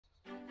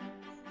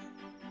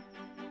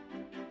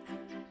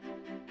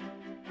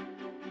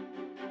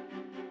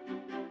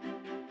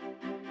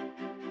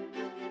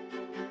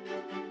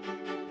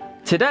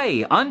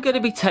Today I'm going to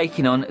be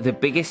taking on the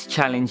biggest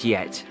challenge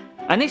yet,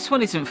 and this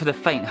one isn't for the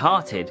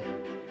faint-hearted.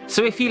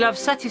 So if you love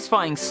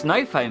satisfying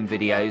snow foam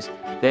videos,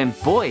 then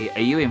boy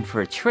are you in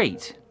for a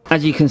treat.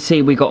 As you can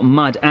see, we got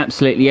mud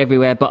absolutely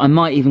everywhere, but I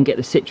might even get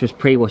the citrus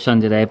pre-wash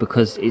under there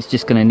because it's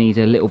just going to need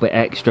a little bit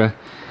extra.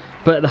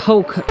 But the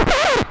whole...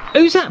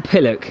 Who's that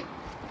pillock?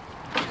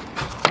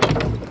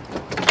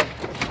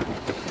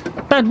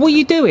 Dad, what are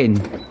you doing?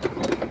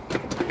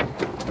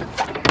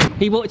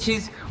 He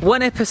watches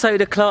one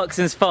episode of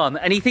Clarkson's Farm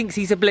and he thinks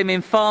he's a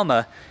blimmin'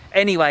 farmer.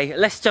 Anyway,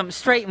 let's jump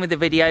straight in with the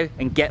video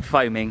and get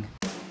foaming.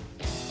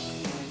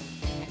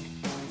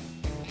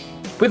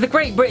 With the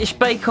Great British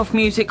Bake Off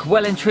music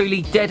well and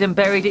truly dead and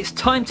buried, it's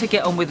time to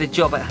get on with the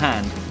job at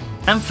hand.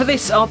 And for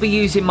this I'll be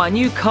using my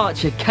new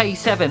Karcher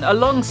K7.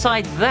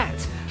 Alongside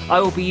that I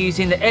will be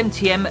using the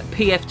MTM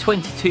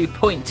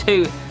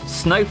PF22.2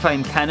 snow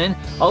foam cannon.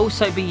 I'll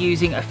also be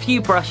using a few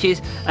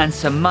brushes and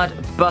some mud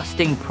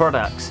busting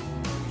products.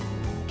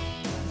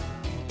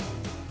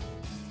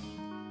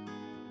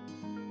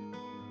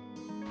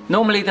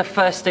 Normally the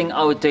first thing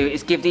I would do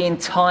is give the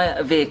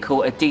entire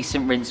vehicle a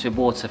decent rinse with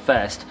water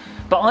first,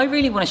 but I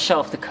really want to show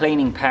off the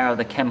cleaning power of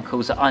the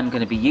chemicals that I'm going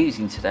to be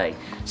using today.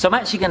 So I'm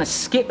actually going to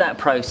skip that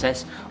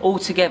process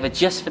altogether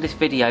just for this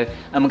video,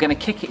 and we're going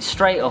to kick it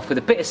straight off with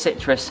a bit of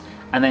citrus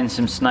and then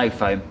some snow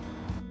foam.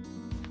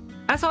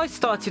 As I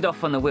started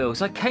off on the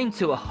wheels, I came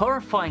to a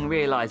horrifying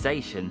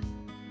realisation.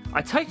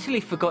 I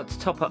totally forgot to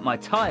top up my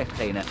tyre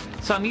cleaner,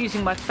 so I'm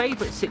using my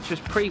favourite citrus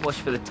pre-wash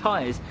for the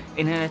tyres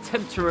in an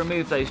attempt to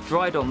remove those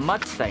dried on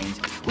mud stains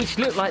which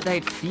looked like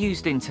they'd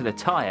fused into the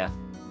tyre.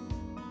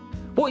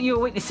 What you're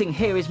witnessing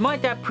here is my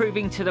dad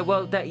proving to the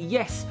world that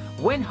yes,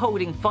 when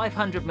holding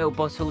 500ml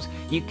bottles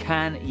you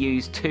can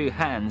use two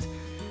hands.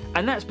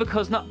 And that's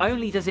because not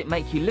only does it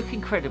make you look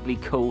incredibly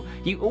cool,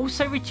 you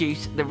also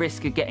reduce the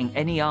risk of getting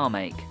any arm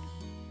ache.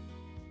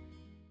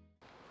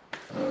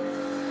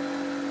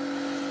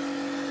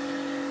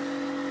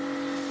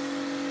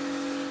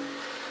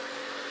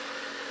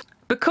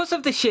 Because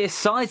of the sheer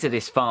size of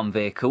this farm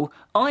vehicle,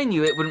 I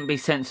knew it wouldn't be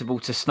sensible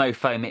to snow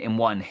foam it in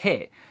one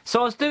hit,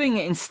 so I was doing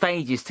it in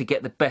stages to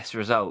get the best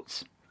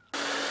results.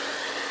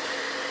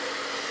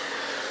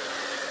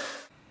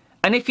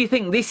 And if you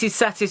think this is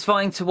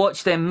satisfying to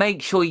watch, then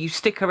make sure you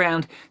stick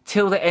around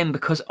till the end,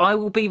 because I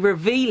will be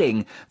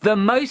revealing the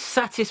most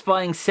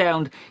satisfying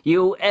sound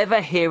you'll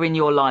ever hear in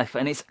your life,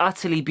 and it's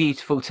utterly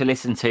beautiful to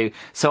listen to,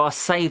 so I'll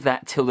save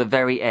that till the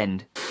very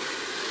end.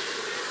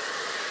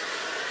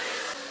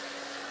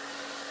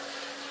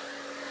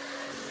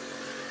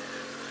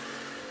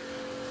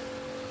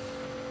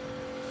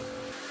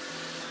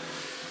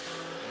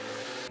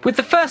 With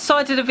the first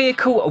side of the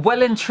vehicle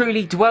well and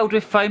truly dwelled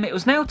with foam, it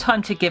was now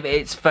time to give it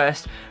its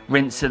first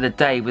rinse of the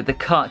day with the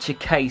Karcher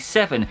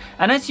K7.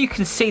 And as you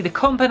can see, the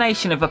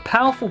combination of a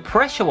powerful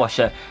pressure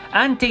washer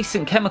and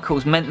decent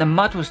chemicals meant the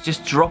mud was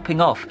just dropping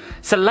off.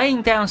 So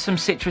laying down some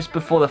citrus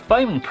before the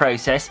foaming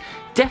process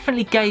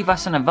definitely gave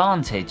us an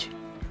advantage.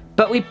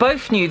 But we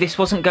both knew this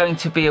wasn't going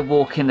to be a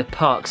walk in the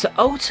park, so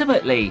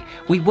ultimately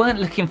we weren't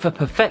looking for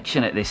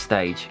perfection at this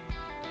stage.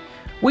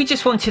 We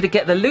just wanted to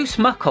get the loose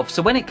muck off,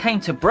 so when it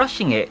came to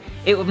brushing it,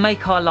 it would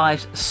make our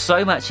lives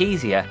so much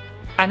easier.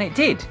 And it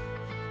did.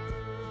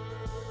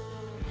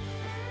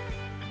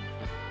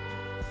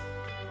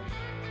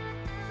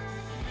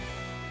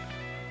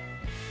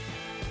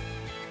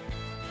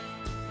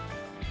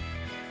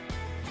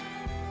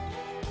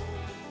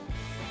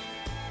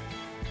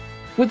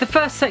 With the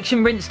first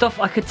section rinsed off,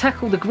 I could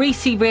tackle the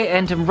greasy rear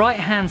end and right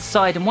hand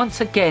side, and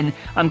once again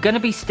I'm going to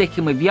be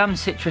sticking with Yum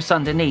Citrus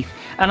underneath,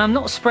 and I'm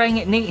not spraying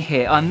it neat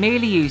here, I'm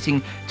merely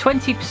using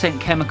 20%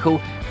 chemical,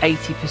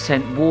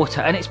 80%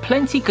 water, and it's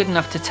plenty good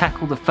enough to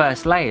tackle the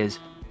first layers.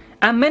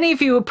 And many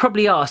of you will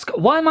probably ask,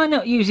 why am I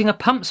not using a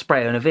pump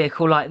spray on a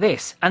vehicle like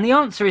this? And the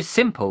answer is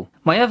simple.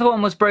 My other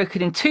one was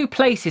broken in two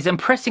places, and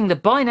pressing the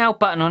buy now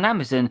button on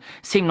Amazon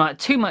seemed like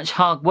too much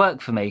hard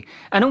work for me.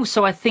 And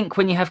also I think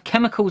when you have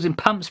chemicals in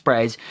pump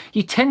sprays,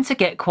 you tend to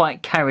get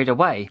quite carried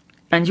away.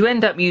 And you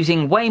end up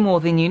using way more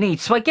than you need.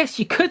 So I guess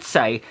you could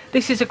say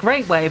this is a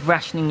great way of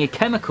rationing your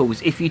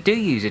chemicals if you do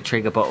use a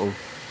trigger bottle.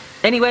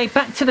 Anyway,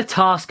 back to the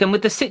task, and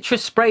with the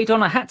citrus sprayed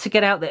on, I had to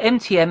get out the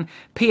MTM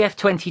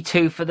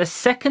PF22 for the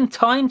second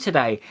time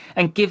today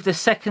and give the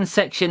second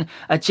section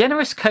a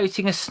generous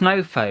coating of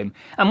snow foam.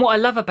 And what I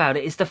love about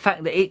it is the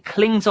fact that it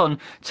clings on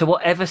to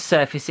whatever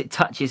surface it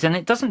touches, and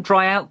it doesn't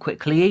dry out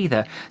quickly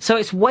either. So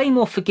it's way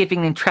more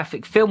forgiving than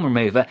traffic film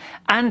remover,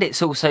 and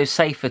it's also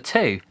safer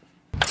too.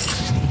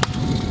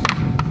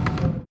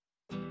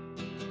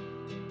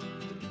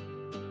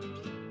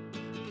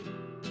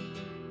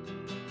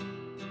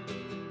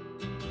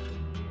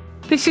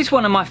 This is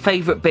one of my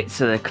favourite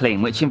bits of the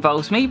clean, which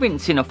involves me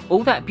rinsing off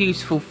all that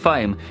beautiful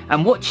foam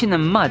and watching the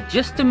mud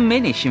just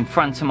diminish in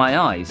front of my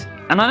eyes.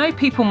 And I know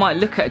people might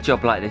look at a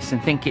job like this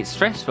and think it's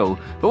stressful,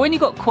 but when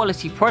you've got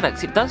quality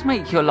products it does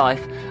make your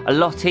life a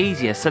lot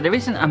easier, so there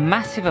isn't a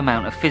massive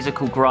amount of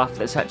physical graft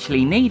that's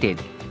actually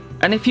needed.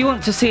 And if you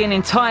want to see an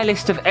entire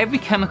list of every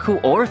chemical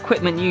or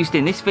equipment used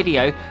in this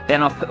video,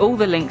 then I'll put all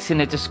the links in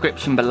the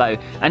description below.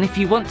 And if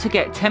you want to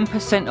get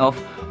 10%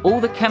 off all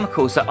the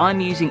chemicals that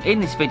I'm using in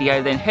this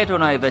video, then head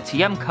on over to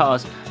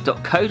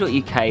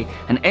yumcars.co.uk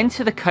and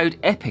enter the code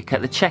EPIC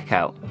at the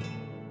checkout.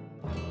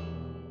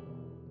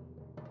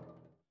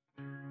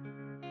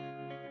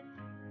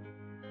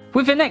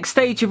 With the next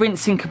stage of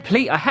rinsing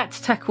complete, I had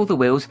to tackle the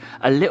wheels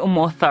a little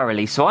more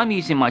thoroughly, so I'm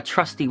using my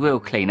trusty wheel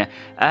cleaner,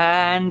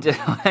 and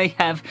I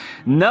have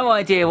no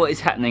idea what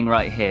is happening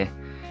right here.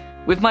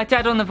 With my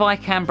dad on the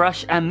Vicam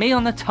brush and me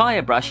on the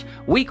tyre brush,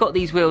 we got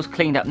these wheels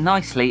cleaned up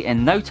nicely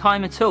in no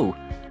time at all.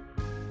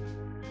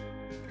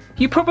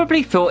 You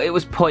probably thought it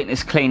was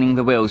pointless cleaning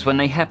the wheels when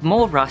they had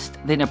more rust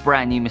than a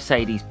brand new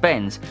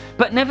Mercedes-Benz,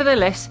 but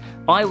nevertheless,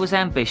 I was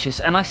ambitious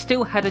and I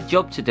still had a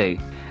job to do.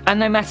 And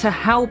no matter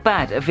how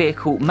bad a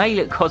vehicle may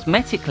look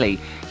cosmetically,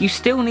 you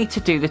still need to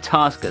do the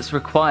task that's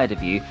required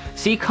of you,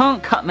 so you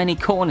can't cut many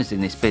corners in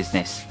this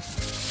business.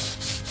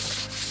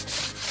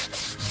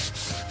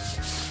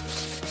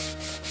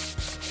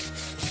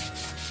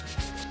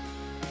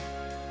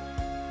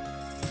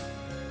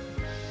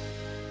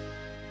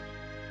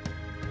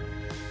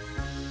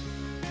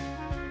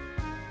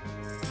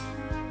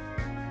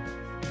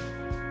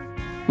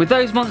 With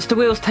those monster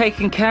wheels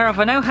taken care of,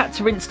 I now had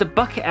to rinse the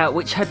bucket out,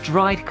 which had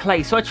dried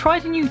clay, so I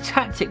tried a new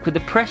tactic with the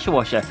pressure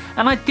washer,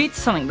 and I did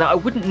something that I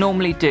wouldn't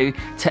normally do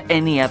to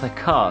any other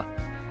car.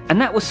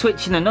 And that was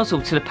switching the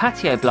nozzle to the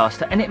patio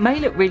blaster, and it may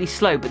look really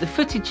slow, but the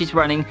footage is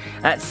running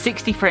at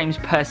 60 frames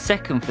per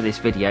second for this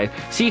video,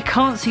 so you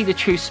can't see the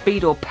true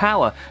speed or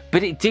power,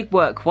 but it did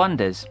work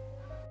wonders.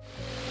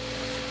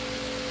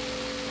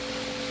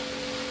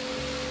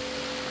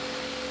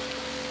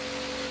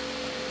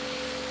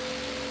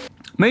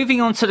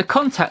 Moving on to the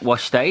contact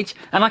wash stage,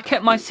 and I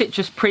kept my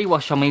citrus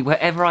pre-wash on me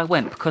wherever I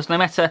went, because no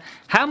matter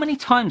how many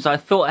times I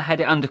thought I had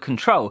it under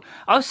control,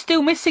 I was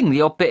still missing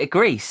the odd bit of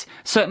grease,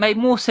 so it made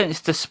more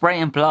sense to spray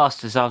and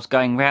blast as I was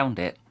going round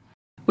it.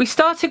 We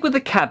started with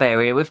the cab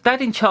area, with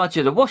Dad in charge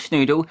of the wash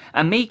noodle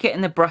and me getting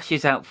the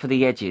brushes out for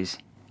the edges.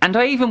 And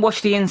I even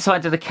washed the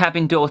inside of the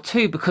cabin door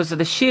too, because of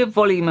the sheer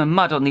volume of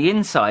mud on the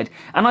inside,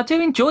 and I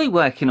do enjoy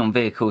working on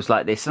vehicles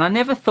like this, and I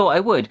never thought I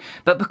would,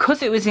 but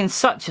because it was in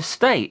such a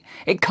state,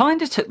 it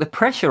kinda took the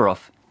pressure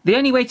off. The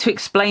only way to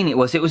explain it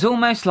was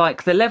almost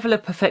like the level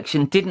of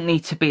perfection didn't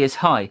need to be as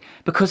high,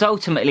 because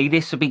ultimately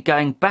this would be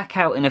going back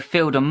out in a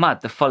field of mud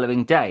the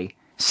following day.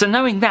 So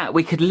knowing that,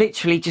 we could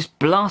literally just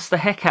blast the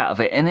heck out of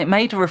it, and it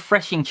made a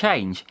refreshing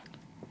change.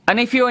 And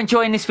if you're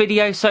enjoying this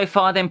video so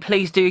far, then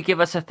please do give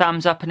us a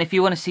thumbs up, and if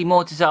you want to see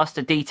more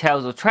disaster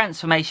details or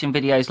transformation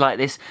videos like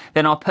this,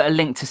 then I'll put a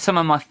link to some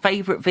of my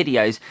favourite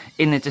videos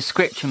in the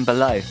description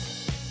below.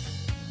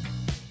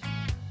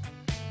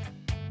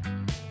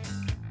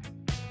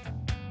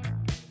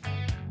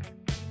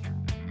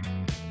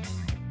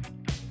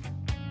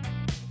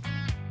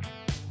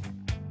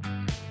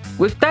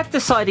 With Dad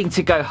deciding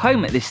to go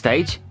home at this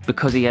stage,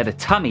 because he had a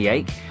tummy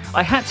ache,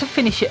 I had to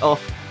finish it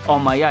off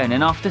on my own,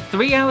 and after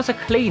 3 hours of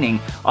cleaning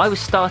I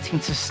was starting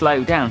to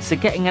slow down, so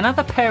getting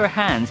another pair of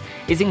hands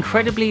is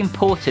incredibly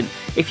important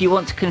if you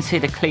want to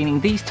consider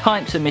cleaning these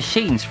types of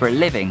machines for a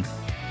living.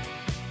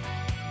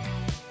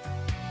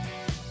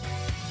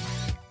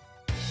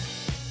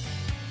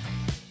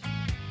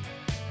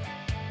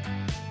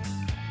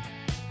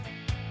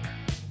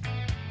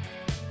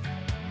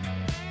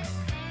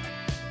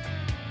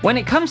 When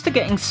it comes to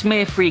getting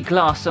smear-free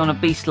glass on a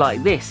beast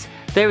like this,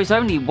 there is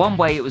only one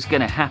way it was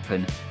going to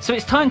happen. So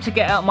it's time to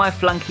get out my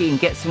flunky and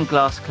get some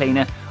glass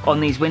cleaner on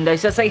these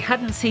windows, as they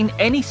hadn't seen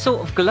any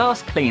sort of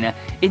glass cleaner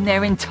in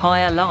their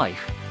entire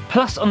life.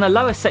 Plus, on the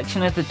lower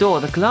section of the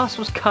door, the glass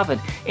was covered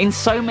in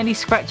so many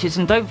scratches,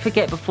 and don't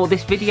forget, before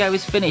this video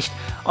is finished,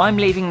 I'm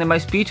leaving the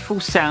most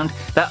beautiful sound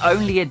that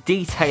only a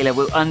detailer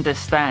will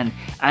understand,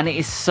 and it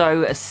is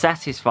so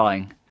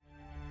satisfying.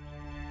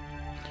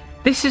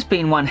 This has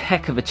been one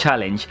heck of a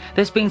challenge.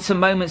 There's been some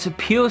moments of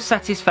pure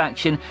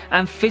satisfaction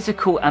and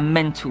physical and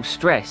mental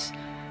stress.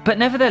 But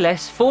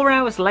nevertheless, 4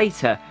 hours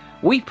later,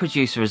 we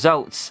produce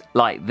results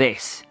like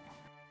this.